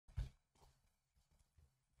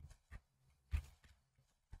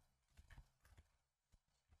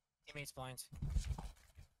Teammates blind.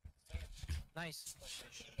 Nice.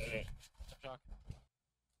 Shawk.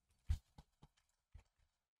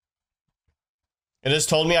 It just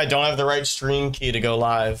told me I don't have the right stream key to go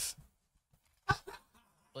live.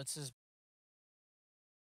 Blitz is.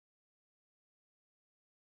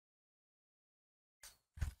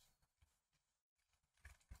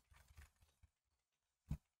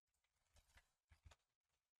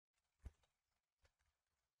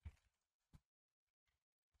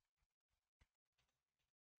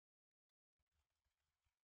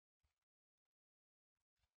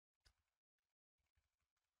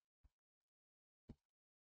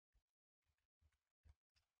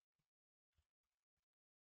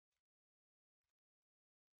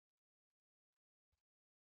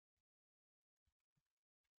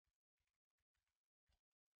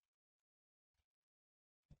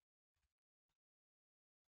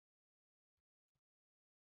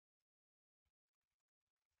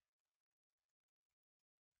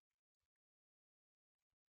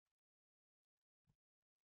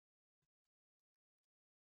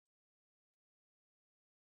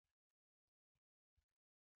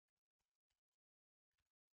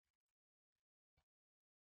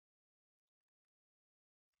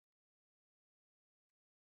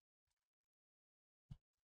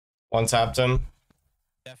 One tapped him.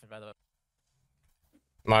 Definitely, by the way.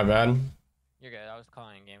 My bad. You're good. I was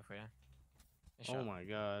calling a game for you. Oh my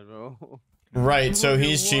god, bro. Right, so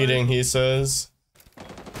he's cheating, he says.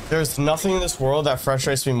 There's nothing in this world that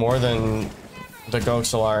frustrates me more than the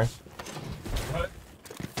KiXSTAR. What?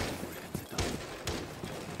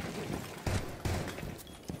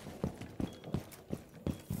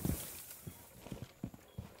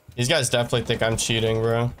 These guys definitely think I'm cheating,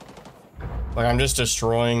 bro. Like, I'm just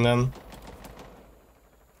destroying them.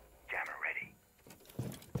 Jammer ready.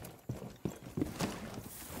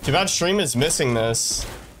 Too bad stream is missing this.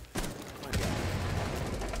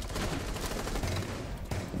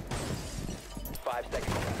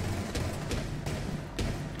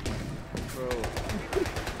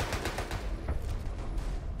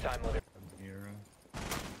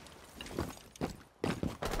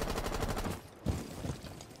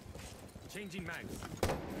 Changing mags.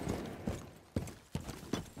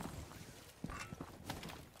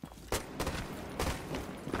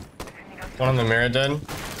 One on the mirror dead.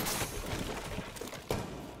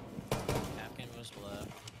 Napkin was left.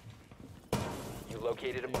 You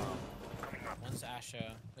located a bomb. One's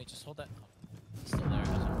Asha. Wait, just hold that. He's still there.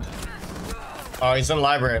 Doesn't matter. Oh, he's in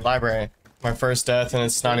library. My first death, and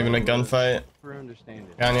it's not even a gunfight. For understanding.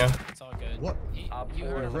 Ganya. It's all good. What? You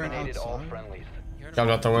heard him. Eliminated all friendlies. You heard him.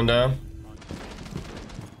 Jumped out the window.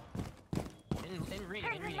 In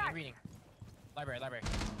reading. Library.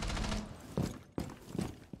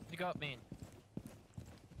 You go up main.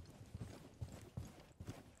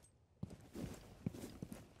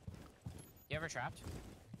 You ever trapped?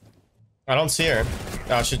 I don't see her.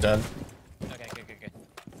 Oh, she's dead. Okay, good.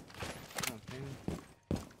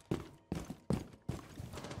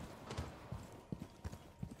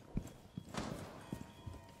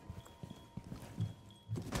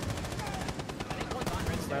 I think one's on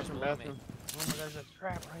red stairs below me. Oh, there's a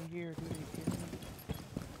trap right here, dude. You kidding me?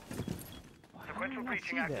 Sequential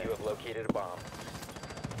breaching active. You have located a bomb.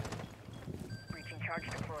 Breaching charge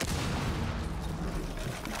deployed.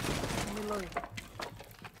 Wait,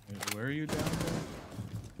 where are you down there?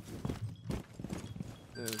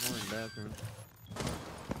 There's one in the bathroom.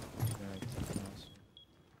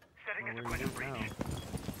 Setting a Where are sequential you breach. now?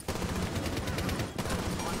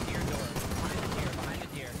 On deer door. Behind the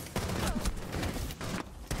deer.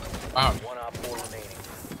 Wow. One op 4 remaining.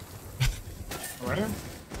 Where?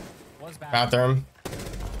 One's back. Bathroom.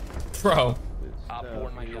 Bro. Op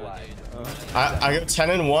 4 Oh my god, neutralized. dude. I go 10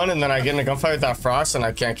 and 1, and then I get in a gunfight with that Frost, and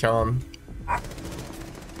I can't kill him.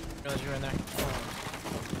 Realize you're in there.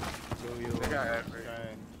 They got every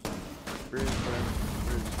bridge.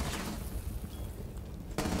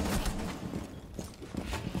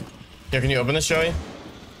 Yeah, can you open this, Joey?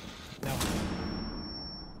 No.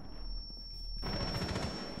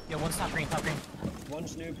 Yeah, one's top green.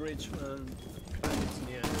 One's new bridge, and it's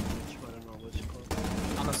near the bridge. I don't know what it's called.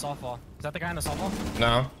 On the softball. Is that the guy on the softball?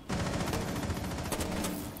 No.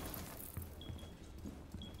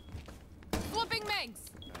 Flipping Megs.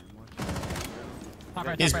 Top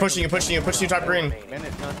right, He's top right. pushing you, top green.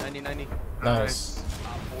 Minute, not 90. Nice.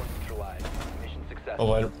 Op 4 neutralized. Mission successful. Oh,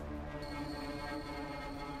 what?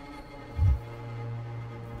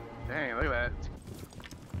 Dang, look at that.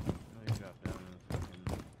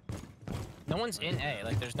 No one's in A.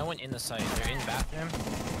 Like, there's no one in the site. They're in bathroom.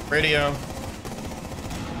 Radio.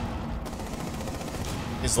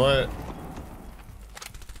 He's lit.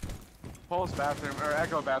 Pulse bathroom, or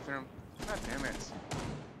Echo bathroom. God damn it.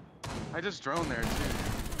 I just drone there, too.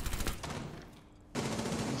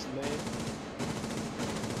 He's late.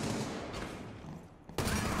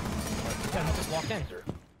 Yeah, he just walked in.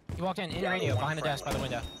 He walked in radio, behind the desk, by the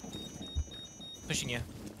window. Pushing you.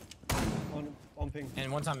 On ping.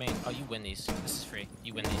 And one's on main. Oh, you win these. This is free.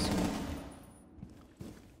 You win these.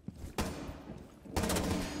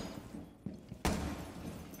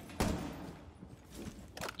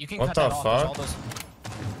 You can What cut the that off. There's fuck? all those.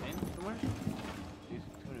 Somewhere? He's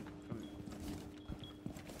coming.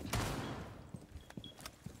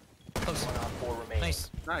 Close. 1 on 4 remaining. Nice.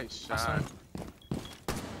 Nice Last shot. one.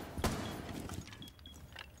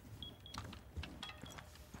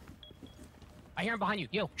 I hear him behind you.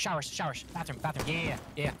 Yo, showers. Bathroom.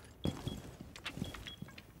 Yeah.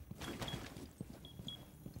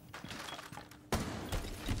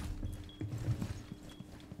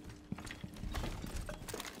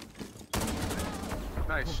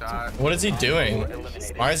 Nice shot. What is he doing?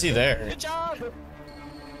 Why is he there? Good job!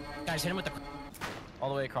 Guys, hit him with the... All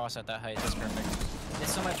the way across at that height. That's perfect.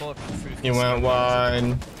 It's so much bulletproof. He went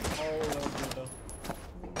wide.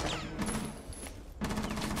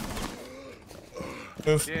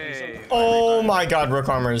 Oof. Yay. Oh my god, Rook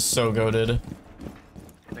Armor is so goated.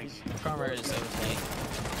 Thank you. Armor is insane.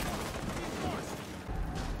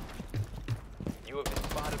 You have been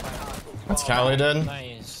spotted by hostiles. That's Cali dead.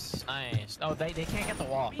 Nice. Oh, they can't get the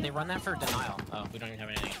wall. They run that for denial. Oh, we don't even have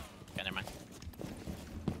anything. Okay, never mind.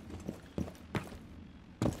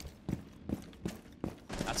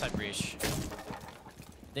 Outside breach.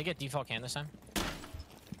 They get default can this time?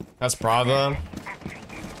 That's Bravo.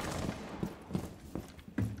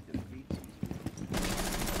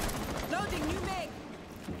 Loading new mag.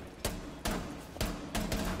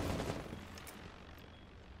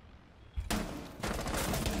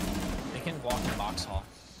 They can walk in box hall.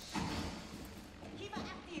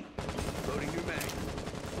 Loading new mag.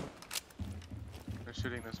 They're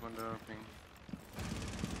shooting this window opening.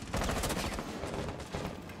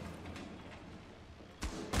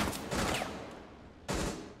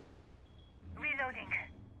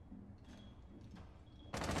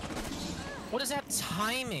 What is that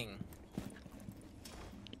timing?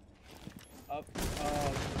 Up.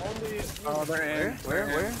 Only. Oh, they're in. Where?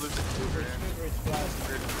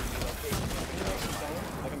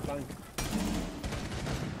 I can flank.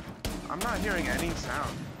 I'm not hearing any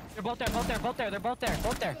sound. They're both there. They're both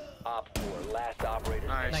there. Op 4, last operator.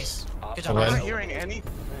 Nice. Nice. Op Good four job. I'm I'm not guys. hearing any.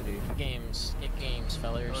 Good games,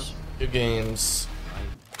 fellers. Good games.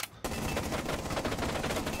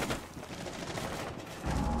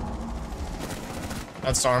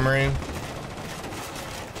 That's Armory.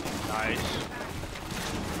 Nice.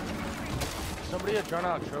 Somebody a drone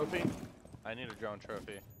out trophy? I need a drone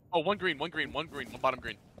trophy. Oh, one green, one bottom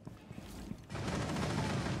green.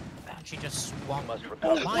 She just swung. must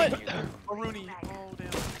recover. Line. Oh, Rooney. Oh, damn.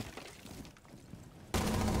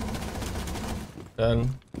 Dead.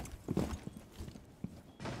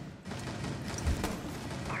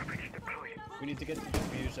 We need to get the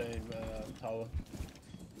diffuser in tower.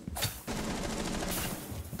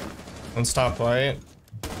 One's top white.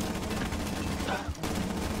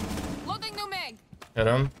 Loading new mag. Hit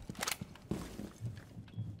him.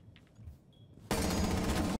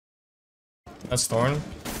 That's Thorn.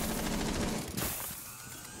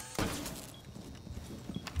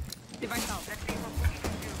 Device out.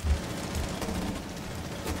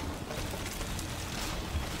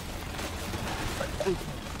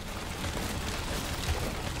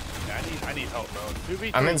 Yeah, I need help, bro.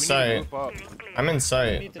 2v3, I'm we in need to sight. move up. I'm in We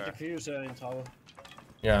sight. need the diffuser in tower.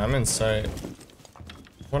 Yeah, I'm in sight.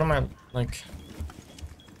 What am I like?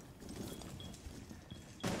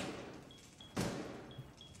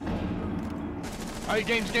 Alright,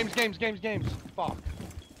 games. Fuck.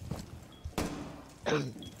 Four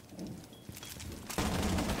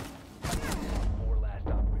last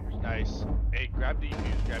operators. Nice. Hey, grab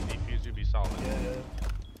defuse, you'll be solid. Yeah.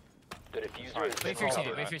 The diffuser Sorry. is Wait for your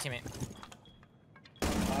teammate. Wait for your teammate.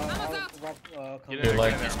 Ammo's out. Get in You're there,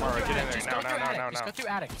 like- get in there, Mara, get in there. Just Now. go through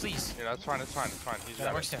attic, please. Yeah, that's fine. He's Yeah, that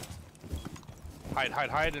got works it. too.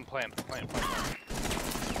 Hide and plant.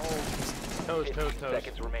 Toes. 15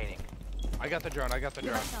 seconds remaining. I got the drone.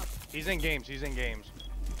 Device out. He's in games.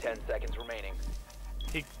 10 seconds remaining.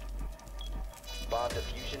 He- Bomb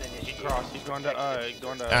diffusion He initiated. crossed. He's going to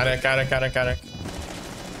Attic.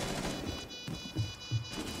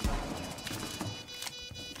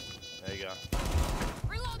 There you go.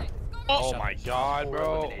 Reloading. Go Oh Shut my up. god,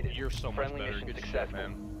 bro. Eliminated. You're so much Friendly better. mission Good shit, successful.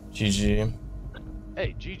 man. GG.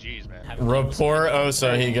 Hey, GG's, man. Have Report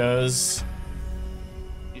Osa, he goes.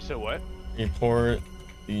 You said what? Report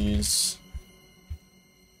these.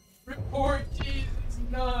 Report, jeez, it's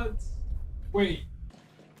nuts. Wait.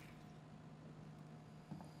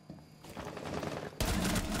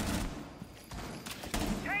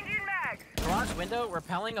 Garage window,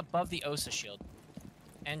 repelling above the Osa shield.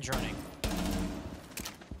 And droning.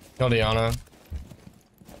 Kill Diana.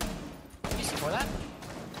 Can you see for that?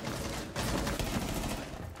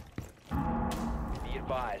 Be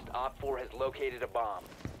advised, Op 4 has located a bomb.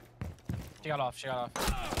 She got off, she got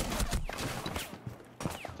off.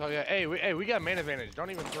 So yeah, hey, we got man advantage. Don't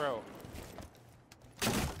even throw.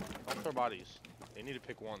 Don't throw bodies. They need to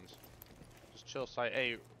pick ones. Just chill sight.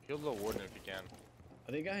 Hey, heal the warden if you can.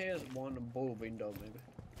 I think I has one bow window maybe.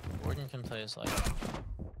 Warden can play his life.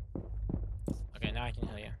 Okay, now I can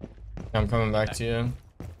heal you. I'm coming back to you.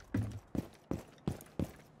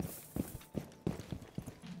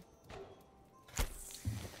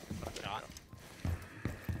 Shot.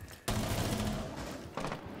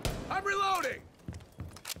 I'm reloading.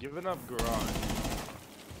 Giving up garage.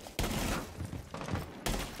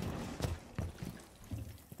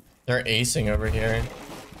 They're acing over here.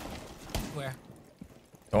 Where?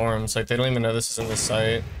 Dorms, like they don't even know this is in the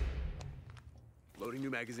site. Loading new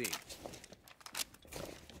magazine.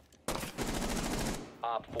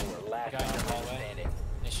 Op 4, last Guy in the operator hallway. standing.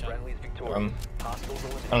 Nice shot. Friendly's victorious. Hostiles I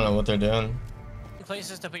eliminated. don't know what they're doing.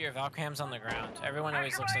 Places to put your valve cams on the ground. Everyone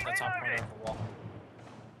always looks at the top corner of the wall.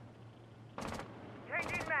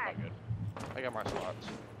 Not good. I got my slots.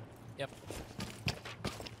 Yep.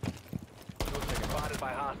 Spotted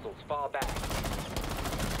by hostiles. Fall back.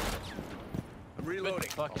 I'm reloading.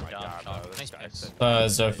 Fuck Oh my job, God, Shawk. bro, this Nice guy picks. said-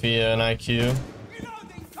 Zofia and IQ.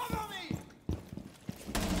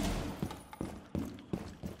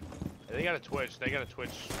 Hey, they got a twitch. They got a twitch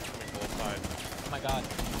coming both sides. Oh my god.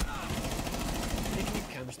 Picnic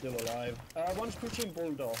cam's still alive. One's pushing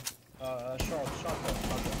bulldog. Shawk.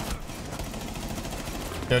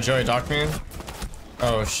 Yo, Joey, dock me.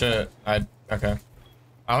 Oh shit. Okay.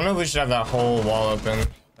 I don't know if we should have that whole wall open.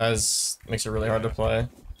 That makes it really hard to play.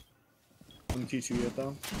 I'm T2 yet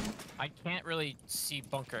though. I can't really see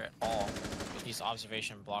bunker at all with these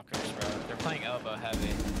observation blockers, bro. They're playing elbow heavy.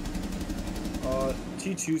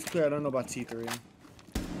 T2's clear. I don't know about T3.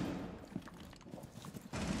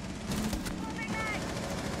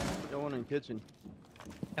 Got one in kitchen.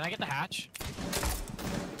 Can I get the hatch?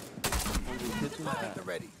 One in kitchen.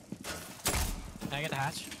 Ready. Can I get the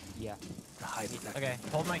hatch? Yeah. Okay,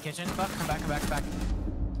 hold my kitchen. Fuck, come back.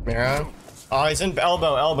 Mira? Oh, he's in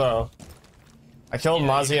elbow. I killed Yeah,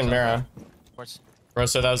 Mozzie and Mira. Course. Bro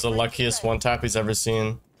said that was the luckiest one tap he's ever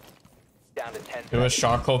seen. Down to 10 Do a seconds.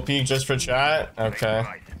 Shawk hole peek just for chat? Okay.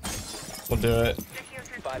 We'll do it.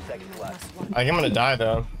 5 seconds left. I'm gonna die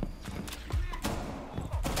though.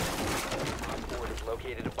 Op 4 has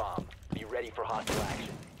located a bomb. Be ready for hostile action.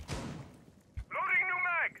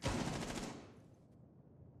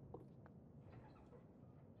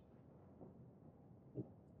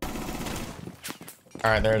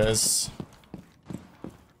 Alright, there it is.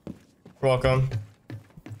 You're welcome.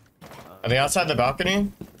 Are they outside the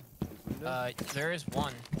balcony? There is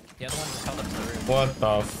one. The other one was held up to the roof. What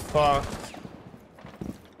the fuck?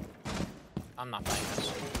 I'm not playing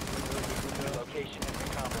this. Location has been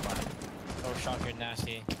compromised. Oh, Shawk, you're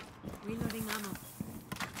nasty. Reloading ammo.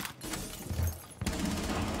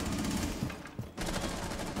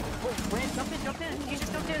 Oh, Brand, jump in. He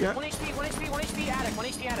just jumped in. Yeah. 1 HP attic, 1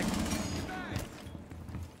 HP attic.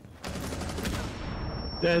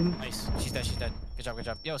 Dead. Nice. She's dead. Good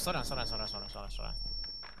job. Yo, slow down.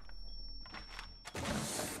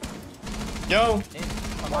 Yo! Hey,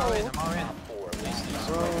 I'm all in. Op 4, last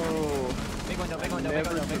Bro. Big window.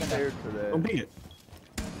 Never prepared for that. Don't beat it.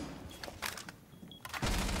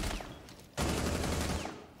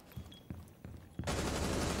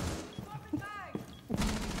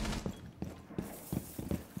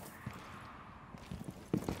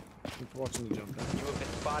 Keep watching the jump down. You have been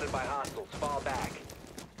spotted by hostiles. Fall back.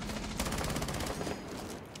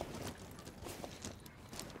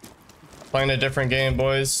 Playing a different game,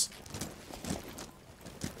 boys.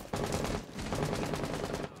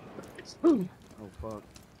 Oh fuck.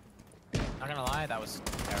 Not gonna lie, that was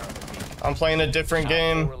terrible. I'm playing a different Op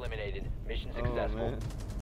game. 4 eliminated. Mission Oh successful. man.